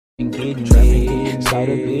Getting it, start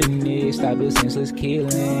a business, stop the senseless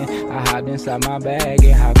killing. I hopped inside my bag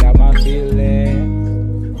and hopped out my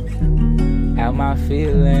feelings. Out my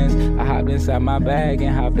feelings. I hopped inside my bag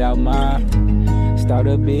and hopped out my. Start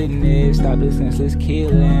a business, stop the senseless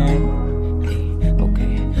killing.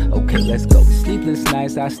 Okay, let's go. Sleepless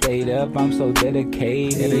nights, I stayed up, I'm so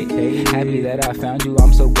dedicated. Happy that I found you,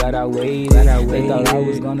 I'm so glad I waited. They thought I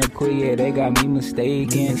was gonna quit, yeah, they got me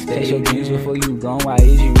mistaken. Chase your dreams before you gone, why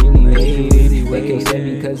is you really waiting? They killed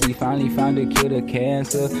Sammy because he finally found a cure to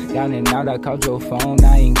cancer. Down and out, I called your phone,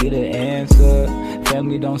 I ain't get an answer.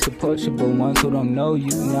 Family don't support you, but ones who don't know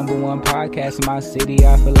you. #1 podcast in my city,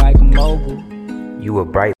 I feel like a mogul. You were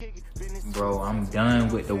bright. Bro, I'm done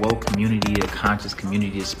with the woke community, the conscious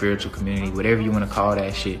community, the spiritual community, whatever you want to call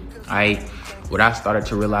that shit. What I started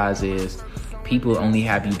to realize is people only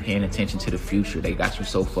have you paying attention to the future. They got you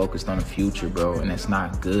so focused on the future, bro, and that's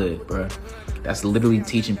not good, bro. That's literally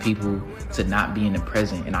teaching people to not be in the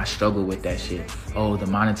present, and I struggle with that shit. Oh, the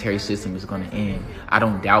monetary system is going to end. I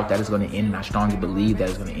don't doubt that it's going to end, and I strongly believe that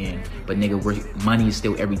it's going to end. But nigga, money is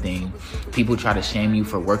still everything. People try to shame you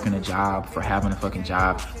for working a job, for having a fucking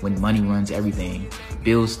job, when money runs everything.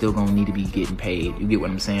 Bills still going to need to be getting paid. You get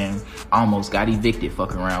what I'm saying? I almost got evicted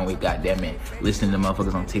fucking around with, goddammit, listening to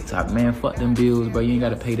motherfuckers on TikTok. Man, fuck them bills, bro. You ain't got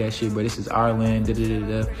to pay that shit, bro. This is our land.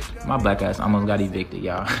 My black ass almost got evicted,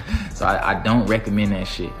 y'all. So I don't recommend that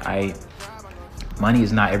shit. Money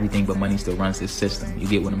is not everything, but money still runs this system. You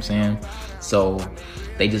get what I'm saying? So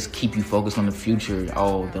they just keep you focused on the future.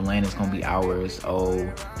 Oh, the land is gonna be ours. Oh,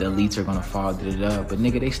 the elites are gonna fall. But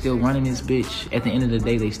nigga, they still running this bitch. At the end of the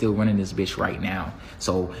day, they still running this bitch right now.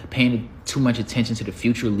 So paying too much attention to the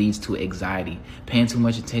future leads to anxiety. Paying too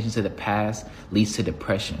much attention to the past leads to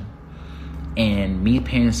depression. And me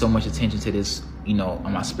paying so much attention to this, you know,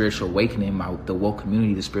 on my spiritual awakening, the woke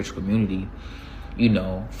community, the spiritual community, you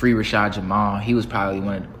know, free Rashad Jamal. He was probably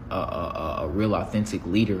one of a real authentic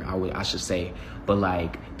leader, I should say. But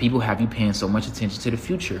like, people have you paying so much attention to the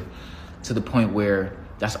future to the point where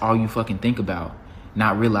that's all you fucking think about,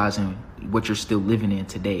 not realizing what you're still living in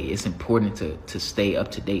today. It's important to stay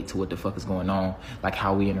up to date to what the fuck is going on, like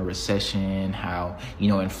how we in a recession, how, you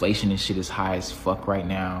know, inflation and shit is high as fuck right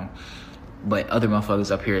now. But other motherfuckers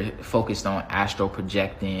up here focused on astral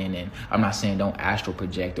projecting, and I'm not saying don't astral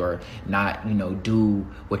project or not, you know, do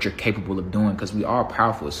what you're capable of doing, because we are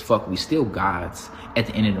powerful as fuck. We still gods at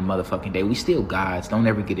the end of the motherfucking day. We still gods. Don't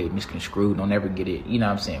ever get it misconstrued. Don't ever get it, you know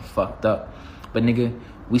what I'm saying, fucked up. But nigga,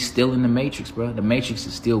 we still in the Matrix, bro. The Matrix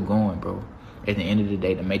is still going, bro. At the end of the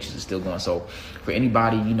day, the Matrix is still going. So for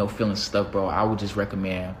anybody, you know, feeling stuck, bro, I would just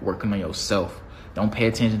recommend working on yourself. Don't pay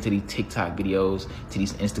attention to these TikTok videos, to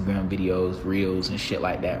these Instagram videos, reels, and shit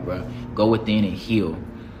like that, bro. Go within and heal.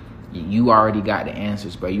 You already got the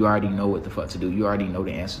answers, bro. You already know what the fuck to do. You already know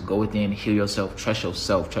the answers. Go within, heal yourself, trust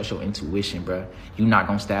your intuition, bro. You're not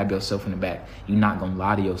gonna stab yourself in the back. You're not gonna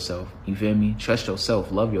lie to yourself. You feel me? Trust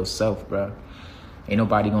yourself, love yourself, bro. Ain't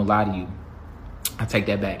nobody gonna lie to you. I take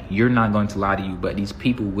that back. You're not going to lie to you, but these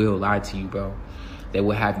people will lie to you, bro. They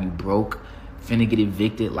will have you broke, finna get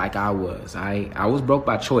evicted like I was. I was broke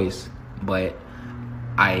by choice, but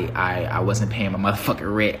I wasn't paying my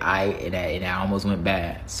motherfucking rent. And I almost went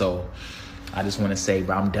bad. So I just want to say,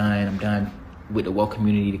 bro, I'm done with the woke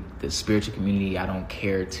community, the spiritual community. I don't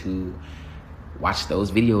care to watch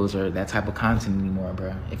those videos or that type of content anymore,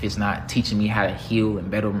 bro. If it's not teaching me how to heal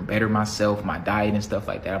and better myself, my diet and stuff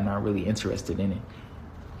like that, I'm not really interested in it.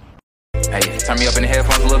 Hey, turn me up in the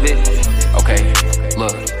headphones a little bit. Okay,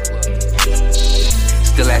 look.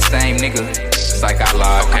 Still that same nigga. It's like I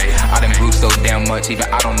lied. Okay, I done grew so damn much, even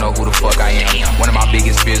I don't know who the fuck I am. One of my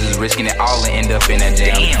biggest fears is risking it all and end up in that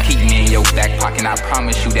jam. Keep me in your back pocket, I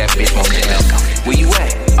promise you that bitch won't jam. Where you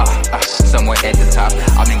at? Somewhere at the top.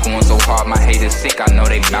 I've been going so hard, my haters sick, I know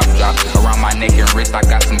they mouth drop. Around my neck and wrist, I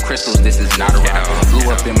got some crystals, this is not a rock. Blew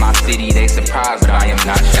up in my city, they surprised, but I am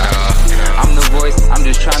not shocked. I'm the voice, I'm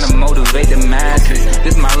just trying to motivate the masses.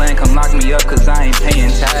 This my land, come lock me up, cause I ain't paying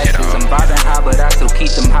taxes. I'm vibing high, but I still keep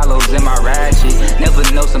them hollows in my ratchet. Never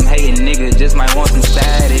know some hating nigga, just might want some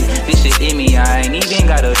static. This shit in me, I ain't even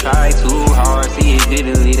gotta try too hard. See it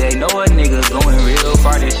vividly, they know a nigga going real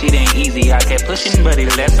far. This shit ain't easy, I kept pushing, but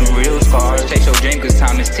it left some real scars. Chase your dream, cause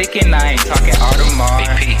time is ticking, I ain't talking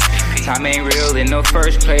Audemars. Time ain't real in the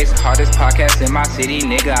first place. Hardest podcast in my city,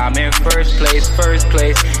 nigga, I'm in first place.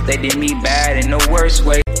 They did me bad in the worst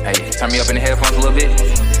way. Hey, turn me up in the headphones a little bit.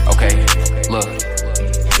 Okay, look.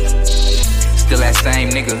 Still that same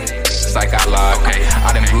nigga. It's like I lied. Okay,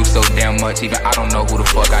 I done grew so damn much, even I don't know who the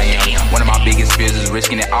fuck I am. One of my biggest fears is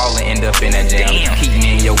risking it all and end up in that jam. Keep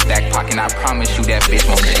me in your back pocket, I promise you that bitch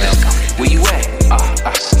won't jam. Where you at?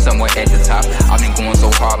 Somewhere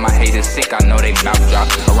my haters sick, I know they mouth drop.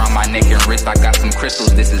 Around my neck and wrist, I got some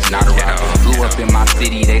crystals, this is not a rock. Blew up in my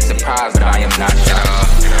city, they surprised, but I am not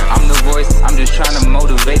shocked. I'm the voice, I'm just trying to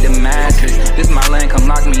motivate the masses. This my land, come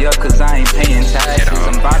lock me up, cause I ain't paying taxes.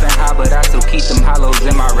 I'm vibing high, but I still keep them hollows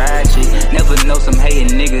in my ratchet. Never know some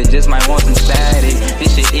hating nigga, just might want some static.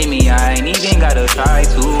 This shit in me, I ain't even gotta try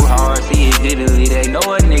too hard. See it digitally, they know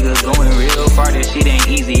a nigga going real far. This shit ain't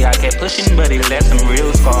easy, I kept pushing, but it left some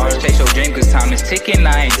real scars. Chase your dream, cause time is ticking,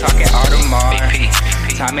 I ain't talking Audemars.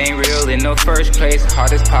 Time ain't real in the first place.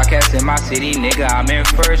 Hardest podcast in my city, nigga, I'm in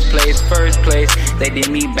first place. They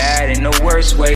did me bad in the worst way.